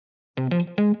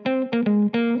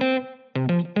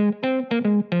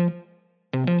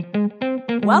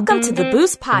Welcome to the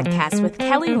Boost Podcast with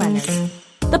Kelly Leonard.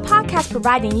 The podcast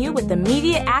providing you with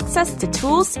immediate access to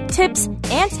tools, tips,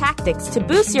 and tactics to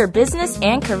boost your business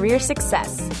and career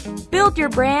success. Build your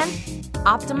brand,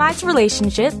 optimize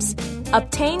relationships,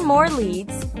 obtain more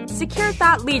leads, secure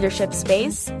thought leadership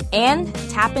space, and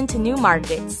tap into new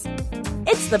markets.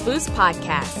 It's the Boost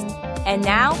Podcast. And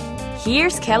now,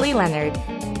 here's Kelly Leonard.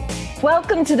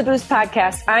 Welcome to the Boost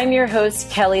Podcast. I'm your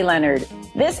host, Kelly Leonard.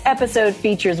 This episode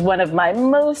features one of my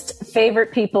most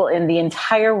favorite people in the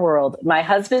entire world, my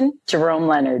husband, Jerome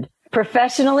Leonard.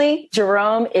 Professionally,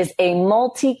 Jerome is a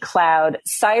multi-cloud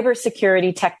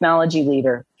cybersecurity technology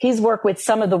leader. He's worked with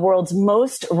some of the world's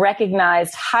most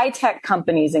recognized high-tech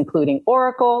companies, including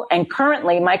Oracle and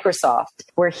currently Microsoft,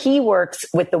 where he works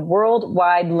with the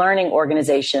Worldwide Learning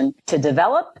Organization to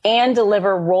develop and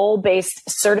deliver role-based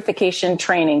certification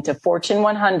training to Fortune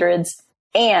 100s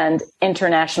and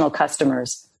international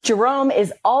customers. Jerome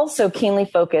is also keenly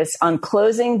focused on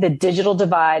closing the digital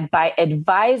divide by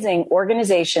advising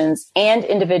organizations and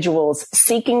individuals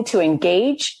seeking to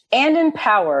engage and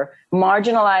empower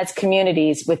marginalized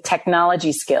communities with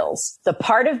technology skills. The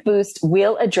part of Boost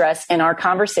we'll address in our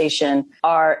conversation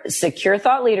are secure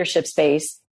thought leadership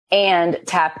space and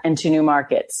tap into new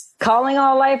markets. Calling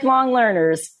all lifelong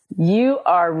learners, you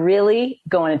are really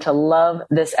going to love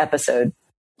this episode.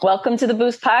 Welcome to the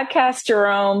Boost Podcast,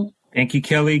 Jerome. Thank you,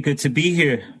 Kelly. Good to be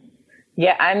here.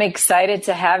 Yeah, I'm excited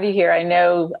to have you here. I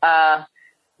know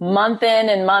month in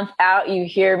and month out, you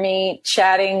hear me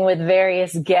chatting with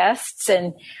various guests,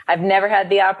 and I've never had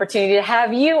the opportunity to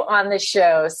have you on the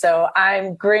show. So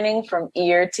I'm grinning from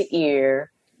ear to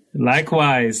ear.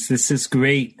 Likewise. This is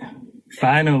great.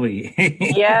 Finally.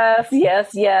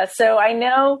 Yes. So I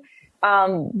know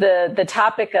the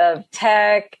topic of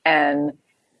tech and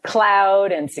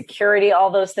cloud and security, all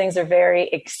those things are very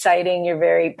exciting. You're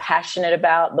very passionate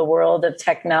about the world of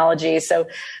technology. So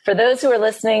for those who are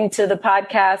listening to the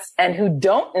podcast and who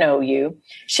don't know you,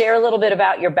 share a little bit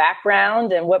about your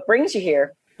background and what brings you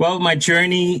here. Well, my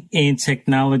journey in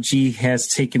technology has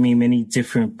taken me many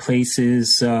different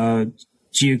places,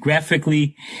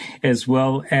 geographically, as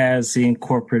well as in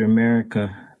corporate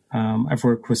America. I've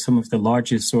worked with some of the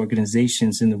largest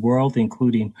organizations in the world,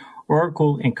 including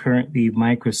Oracle and currently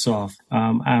Microsoft.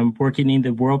 I'm working in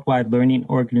the Worldwide Learning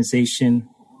Organization,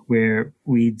 where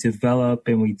we develop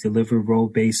and we deliver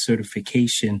role-based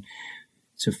certification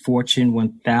to Fortune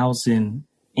 1000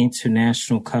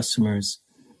 international customers.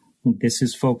 This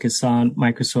is focused on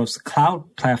Microsoft's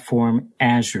cloud platform,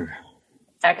 Azure.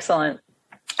 Excellent.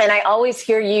 And I always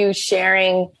hear you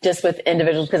sharing just with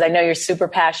individuals, because I know you're super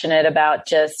passionate about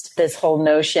just this whole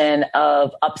notion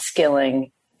of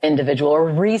upskilling individual or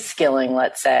reskilling,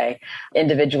 let's say,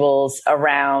 individuals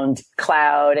around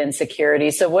cloud and security.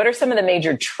 So what are some of the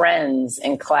major trends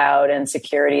in cloud and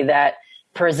security that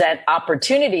present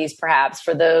opportunities perhaps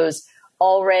for those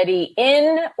already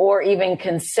in or even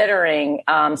considering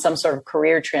some sort of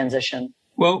career transition?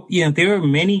 Well, there are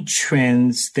many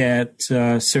trends that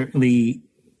certainly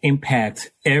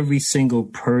impact every single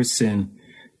person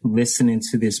listening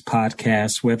to this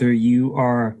podcast, whether you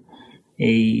are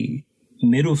a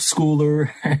middle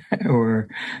schooler or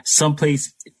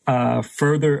someplace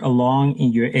further along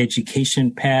in your education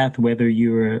path, whether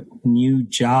you're a new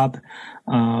job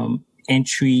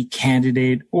entry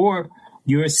candidate or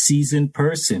you're a seasoned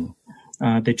person.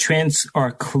 The trends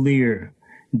are clear: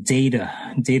 data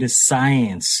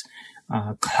science,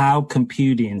 cloud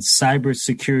computing,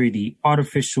 cybersecurity,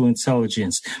 artificial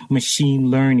intelligence, machine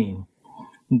learning.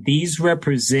 These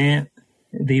represent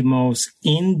the most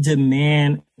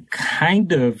in-demand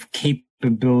kind of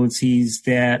capabilities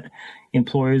that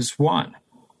employers want.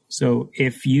 So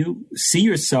if you see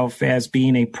yourself as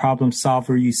being a problem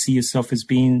solver, you see yourself as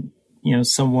being,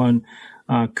 someone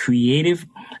creative,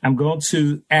 I'm going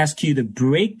to ask you to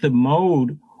break the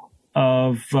mode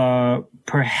of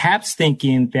perhaps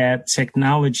thinking that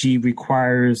technology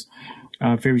requires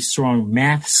very strong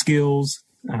math skills,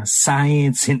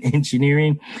 science and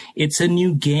engineering. It's a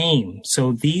new game.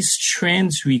 So these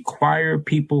trends require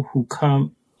people who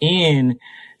come in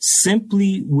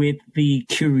simply with the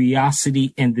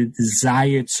curiosity and the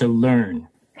desire to learn.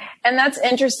 And that's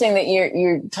interesting that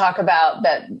you talk about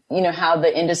that, how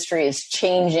the industry is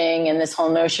changing and this whole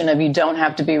notion of you don't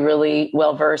have to be really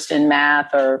well versed in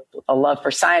math or a love for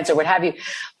science or what have you.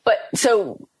 But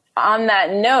so on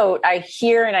that note, I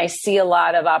hear and I see a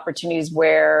lot of opportunities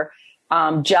where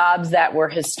jobs that were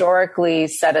historically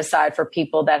set aside for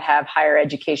people that have higher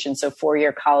education, so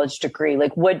 4-year college degree,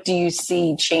 like what do you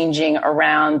see changing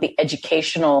around the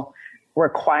educational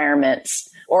requirements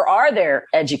or are there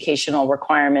educational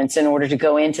requirements in order to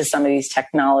go into some of these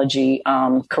technology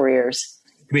careers?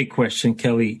 Great question,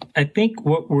 Kelly. I think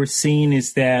what we're seeing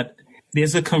is that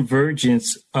there's a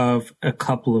convergence of a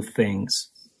couple of things.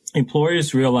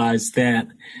 Employers realize that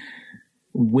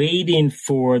waiting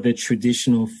for the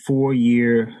traditional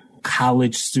 4-year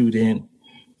college student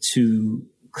to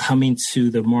come into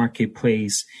the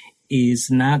marketplace is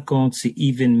not going to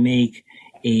even make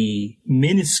a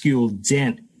minuscule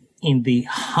dent in the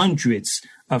hundreds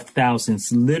of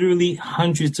thousands, literally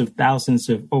hundreds of thousands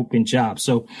of open jobs.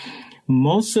 So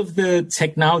most of the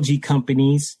technology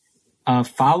companies,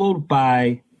 followed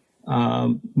by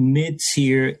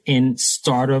mid-tier and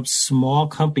startups, small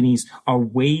companies, are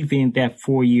waiving that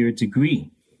 4-year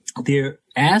degree. They're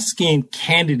asking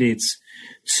candidates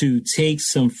to take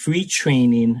some free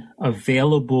training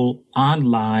available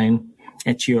online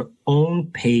at your own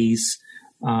pace,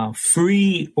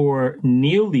 free or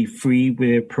nearly free.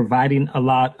 We're providing a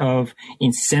lot of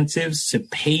incentives to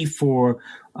pay for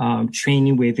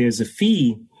training where there's a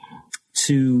fee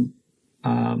to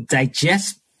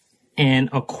digest and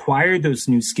acquire those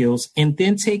new skills, and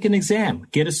then take an exam,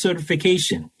 get a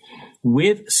certification.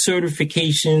 With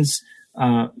certifications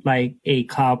like a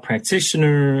cloud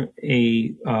practitioner,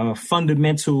 a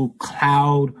fundamental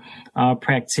cloud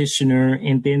practitioner,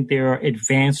 and then there are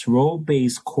advanced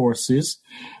role-based courses.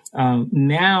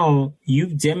 Now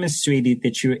you've demonstrated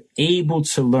that you're able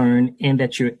to learn and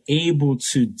that you're able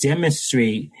to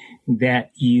demonstrate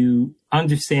that you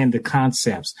understand the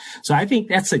concepts. So I think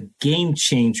that's a game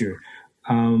changer.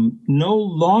 No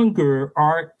longer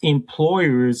are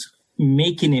employers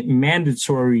making it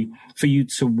mandatory for you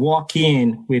to walk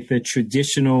in with a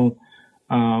traditional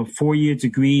 4-year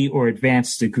degree or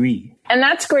advanced degree. And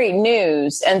that's great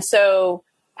news. And so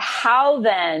how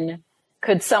then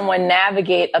could someone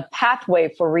navigate a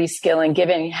pathway for reskilling,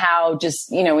 given how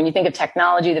just, when you think of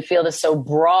technology, the field is so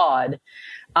broad.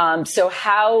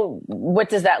 What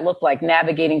does that look like,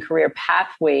 navigating career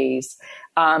pathways,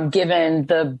 given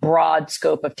the broad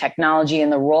scope of technology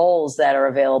and the roles that are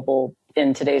available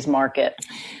in today's market?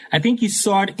 I think you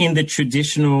saw it in the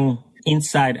traditional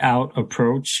inside-out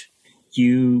approach.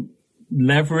 You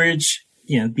leverage,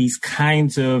 these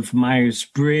kinds of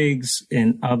Myers-Briggs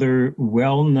and other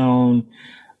well-known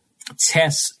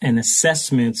tests and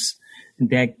assessments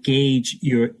that gauge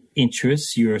your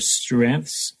interests, your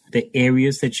strengths, the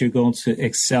areas that you're going to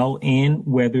excel in,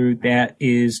 whether that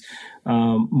is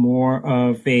more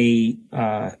of a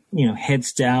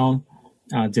heads down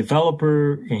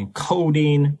developer in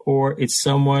coding, or it's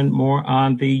someone more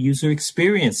on the user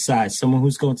experience side, someone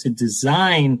who's going to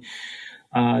design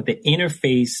the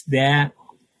interface that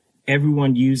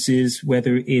everyone uses,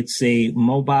 whether it's a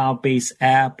mobile-based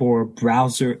app or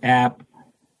browser app,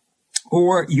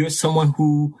 or you're someone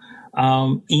who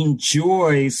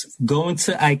enjoys going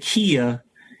to IKEA,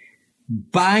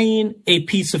 buying a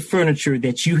piece of furniture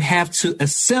that you have to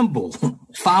assemble,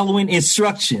 following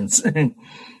instructions.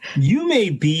 You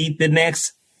may be the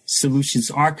next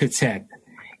solutions architect.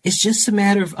 It's just a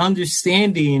matter of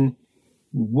understanding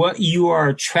what you are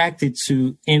attracted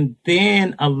to and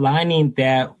then aligning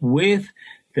that with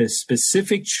the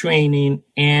specific training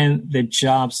and the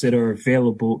jobs that are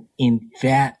available in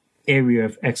that area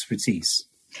of expertise.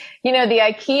 The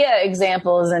IKEA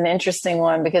example is an interesting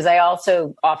one because I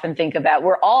also often think about,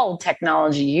 we're all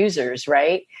technology users,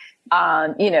 right?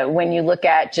 When you look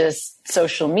at just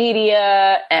social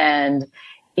media and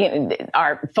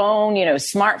our phone,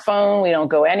 smartphone, we don't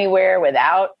go anywhere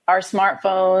without our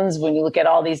smartphones. When you look at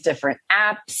all these different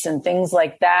apps and things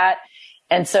like that.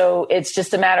 And so it's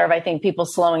just a matter of, I think, people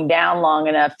slowing down long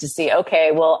enough to see,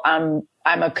 okay, well, I'm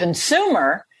a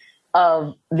consumer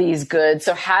of these goods.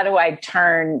 So how do I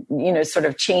turn, sort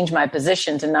of change my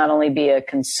position to not only be a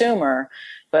consumer,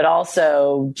 but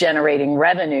also generating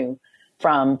revenue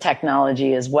from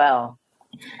technology as well?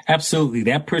 Absolutely.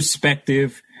 That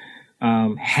perspective,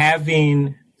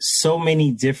 having so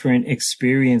many different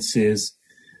experiences,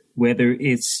 whether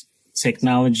it's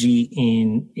technology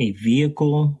in a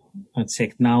vehicle, a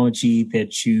technology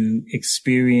that you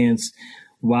experience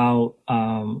while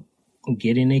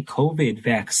getting a COVID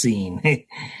vaccine,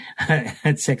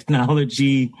 a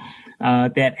technology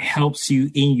that helps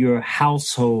you in your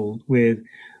household with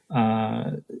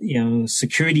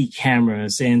security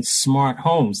cameras and smart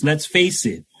homes. Let's face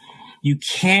it, you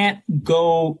can't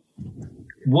go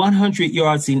 100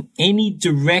 yards in any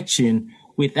direction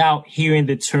without hearing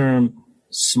the term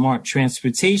smart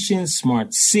transportation,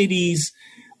 smart cities,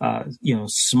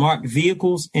 smart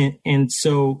vehicles. And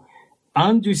so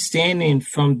understanding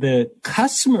from the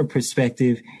customer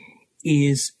perspective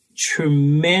is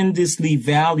tremendously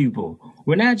valuable.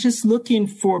 We're not just looking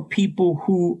for people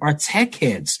who are tech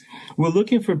heads. We're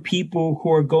looking for people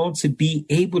who are going to be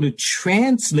able to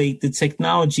translate the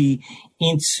technology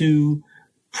into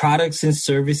products and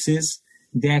services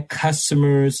that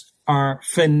customers are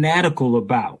fanatical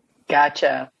about.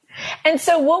 Gotcha. And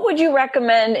so what would you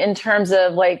recommend in terms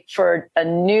of like for a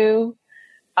new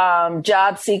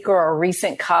job seeker or a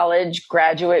recent college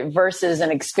graduate versus an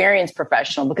experienced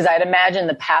professional? Because I'd imagine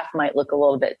the path might look a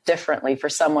little bit differently for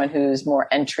someone who's more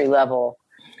entry level.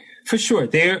 For sure.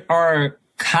 There are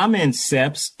common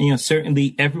steps.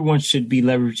 Certainly everyone should be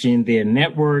leveraging their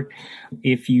network.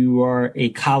 If you are a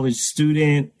college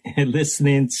student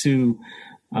listening to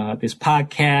this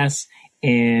podcast,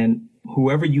 and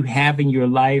whoever you have in your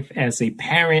life as a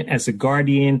parent, as a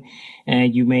guardian,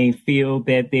 and you may feel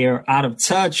that they're out of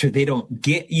touch or they don't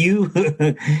get you,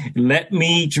 let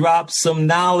me drop some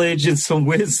knowledge and some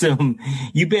wisdom.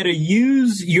 You better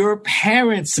use your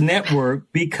parents'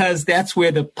 network because that's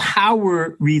where the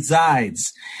power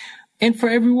resides. And for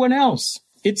everyone else,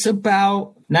 it's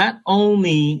about not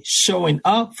only showing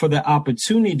up for the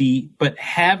opportunity, but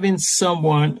having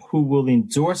someone who will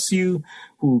endorse you,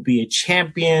 who will be a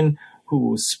champion, who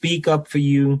will speak up for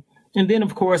you. And then,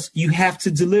 of course, you have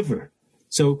to deliver.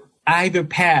 So either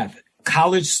path,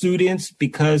 college students,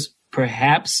 because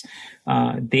perhaps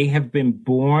they have been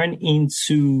born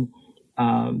into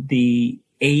the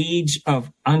age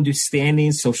of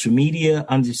understanding social media,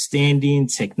 understanding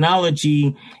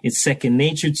technology. It's second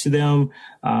nature to them.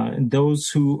 Those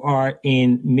who are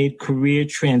in mid-career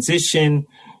transition,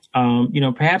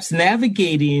 perhaps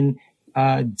navigating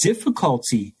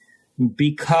difficulty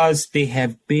because they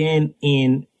have been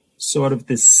in sort of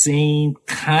the same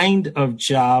kind of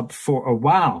job for a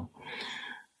while.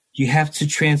 You have to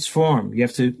transform. You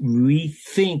have to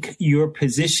rethink your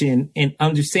position and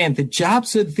understand the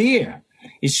jobs are there.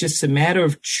 It's just a matter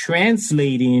of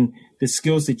translating the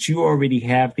skills that you already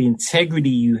have, the integrity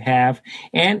you have.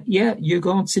 And yeah, you're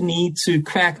going to need to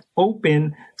crack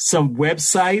open some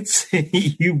websites.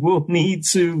 You will need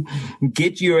to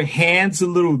get your hands a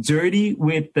little dirty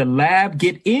with the lab,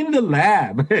 get in the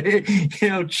lab,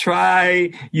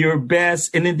 try your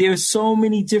best. And then there's so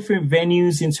many different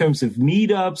venues in terms of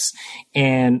meetups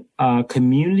and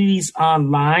communities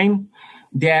online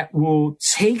that will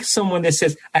take someone that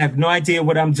says, I have no idea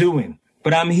what I'm doing,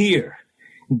 but I'm here.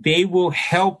 They will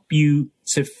help you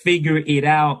to figure it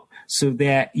out so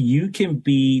that you can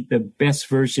be the best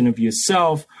version of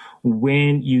yourself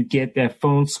when you get that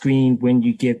phone screen, when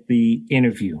you get the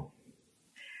interview.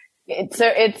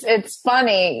 It's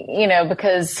funny,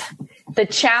 because the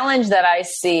challenge that I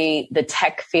see the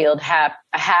tech field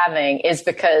having is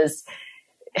because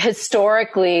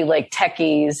historically, like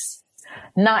techies,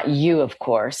 not you, of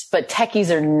course, but techies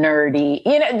are nerdy.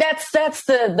 That's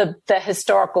the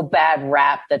historical bad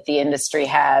rap that the industry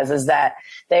has, is that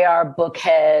they are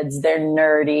bookheads, they're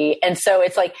nerdy. And so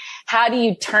it's like, how do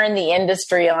you turn the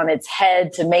industry on its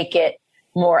head to make it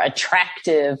more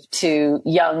attractive to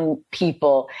young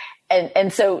people?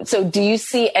 And so do you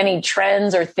see any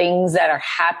trends or things that are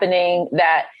happening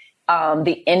that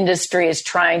the industry is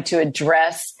trying to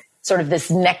address, sort of this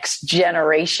next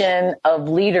generation of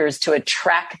leaders to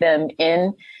attract them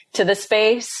in to the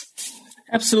space?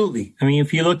 Absolutely. I mean,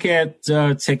 if you look at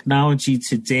technology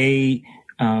today,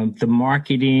 the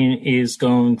marketing is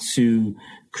going to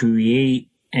create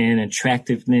an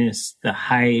attractiveness, the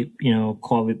hype,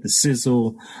 call it the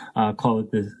sizzle, call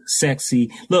it the sexy.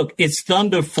 Look, it's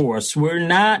Thunder Force. We're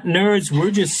not nerds.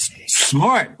 We're just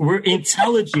smart. We're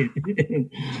intelligent.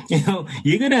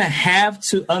 You're going to have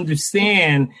to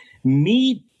understand,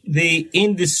 meet the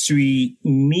industry,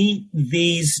 meet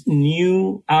these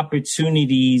new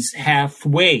opportunities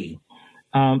halfway.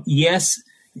 Yes,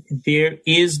 there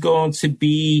is going to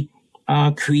be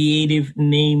creative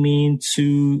naming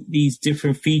to these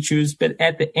different features, but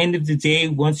at the end of the day,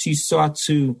 once you start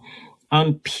to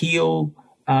unpeel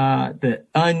the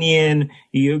onion,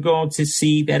 you're going to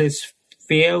see that it's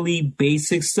fairly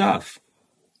basic stuff.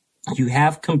 You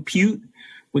have compute,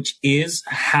 which is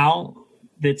how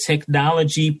the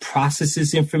technology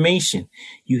processes information.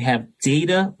 You have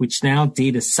data, which now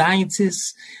data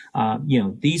scientists,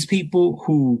 these people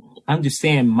who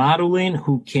understand modeling,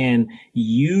 who can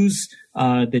use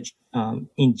the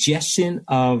ingestion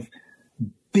of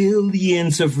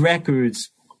billions of records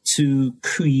to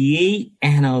create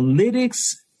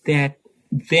analytics that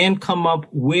then come up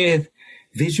with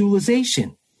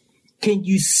visualization. Can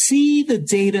you see the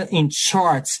data in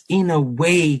charts in a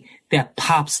way that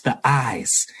pops the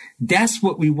eyes? That's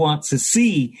what we want to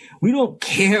see. We don't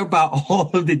care about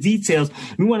all of the details.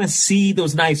 We want to see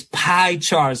those nice pie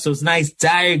charts, those nice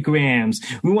diagrams.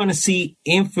 We want to see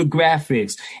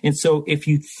infographics. And so if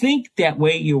you think that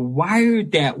way, you're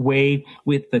wired that way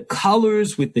with the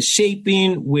colors, with the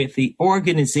shaping, with the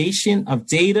organization of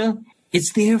data,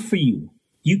 it's there for you.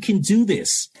 You can do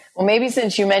this. Well, maybe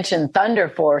since you mentioned Thunder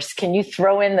Force, can you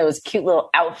throw in those cute little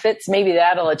outfits? Maybe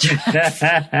that'll attract.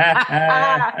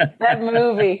 That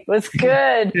movie was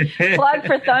good. Plug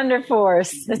for Thunder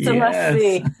Force. It's a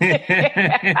must-see.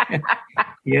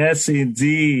 Yes,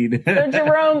 indeed. So,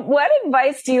 Jerome, what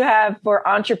advice do you have for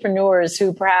entrepreneurs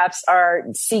who perhaps are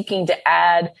seeking to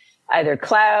add either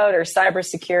cloud or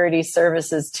cybersecurity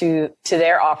services to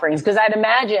their offerings? Because I'd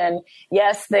imagine,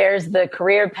 yes, there's the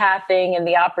career pathing and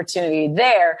the opportunity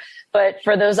there, but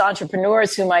for those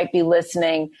entrepreneurs who might be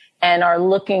listening and are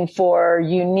looking for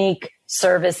unique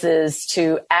services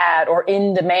to add or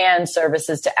in-demand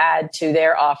services to add to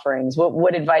their offerings,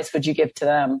 what advice would you give to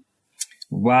them?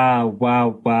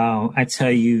 Wow. I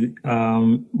tell you,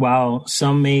 while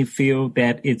some may feel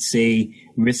that it's a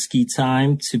risky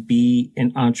time to be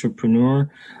an entrepreneur,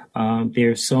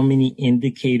 there are so many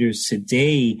indicators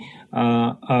today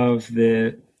of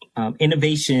the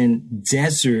innovation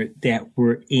desert that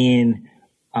we're in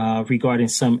regarding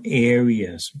some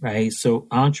areas, right? So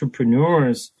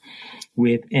entrepreneurs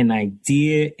with an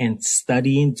idea and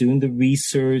studying, doing the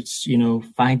research,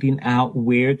 finding out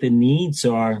where the needs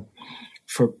are,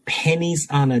 for pennies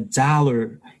on a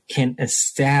dollar can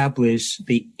establish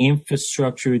the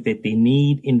infrastructure that they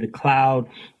need in the cloud,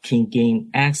 can gain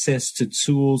access to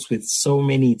tools with so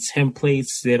many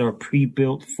templates that are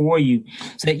pre-built for you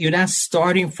so that you're not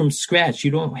starting from scratch.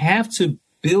 You don't have to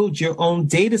build your own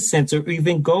data center or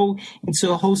even go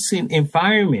into a hosting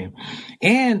environment.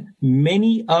 And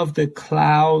many of the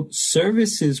cloud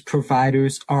services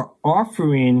providers are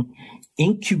offering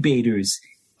incubators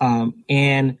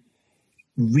and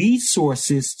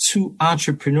resources to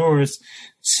entrepreneurs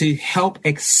to help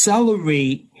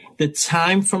accelerate the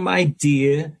time from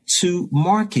idea to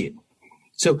market.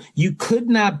 So you could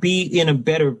not be in a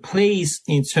better place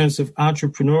in terms of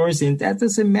entrepreneurs. And that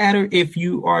doesn't matter if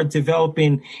you are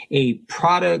developing a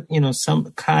product,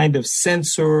 some kind of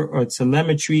sensor or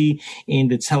telemetry in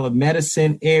the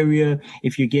telemedicine area,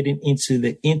 if you're getting into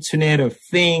the Internet of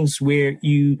Things where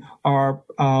you are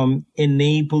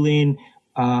enabling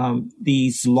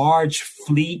these large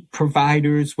fleet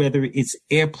providers, whether it's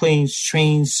airplanes,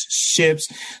 trains, ships,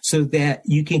 so that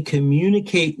you can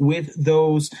communicate with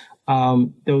those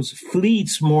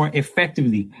fleets more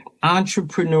effectively.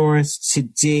 Entrepreneurs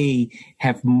today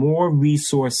have more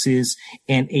resources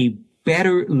and a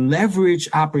better leverage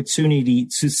opportunity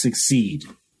to succeed.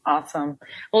 Awesome.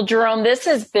 Well, Jerome, this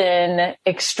has been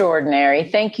extraordinary.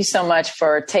 Thank you so much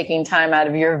for taking time out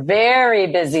of your very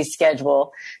busy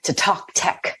schedule to talk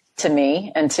tech to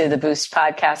me and to the Boost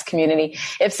podcast community.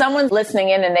 If someone's listening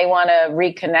in and they want to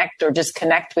reconnect or just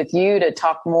connect with you to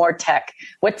talk more tech,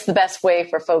 what's the best way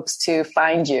for folks to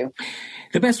find you?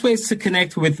 The best way is to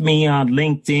connect with me on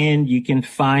LinkedIn. You can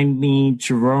find me,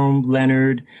 Jerome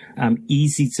Leonard. I'm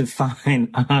easy to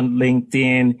find on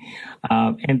LinkedIn.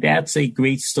 And that's a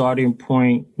great starting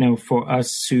point, for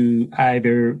us to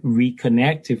either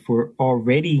reconnect if we're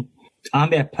already on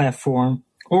that platform,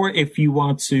 or if you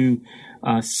want to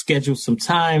schedule some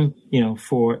time,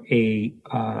 for a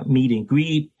meet and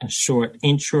greet, a short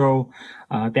intro.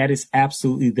 That is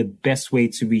absolutely the best way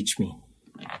to reach me.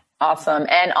 Awesome.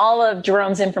 And all of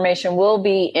Jerome's information will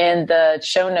be in the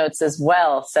show notes as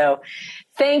well. So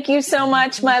thank you so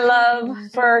much, my love,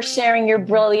 for sharing your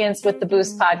brilliance with the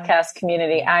Boost podcast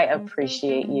community. I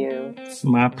appreciate you.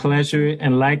 My pleasure,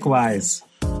 and likewise.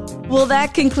 Well,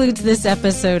 that concludes this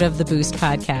episode of the Boost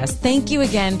Podcast. Thank you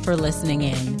again for listening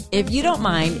in. If you don't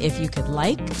mind, if you could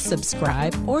like,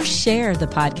 subscribe, or share the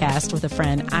podcast with a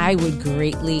friend, I would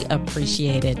greatly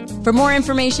appreciate it. For more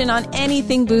information on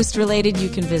anything Boost related, you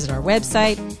can visit our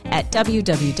website at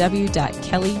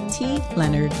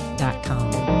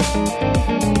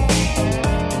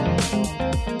www.kellytleonard.com.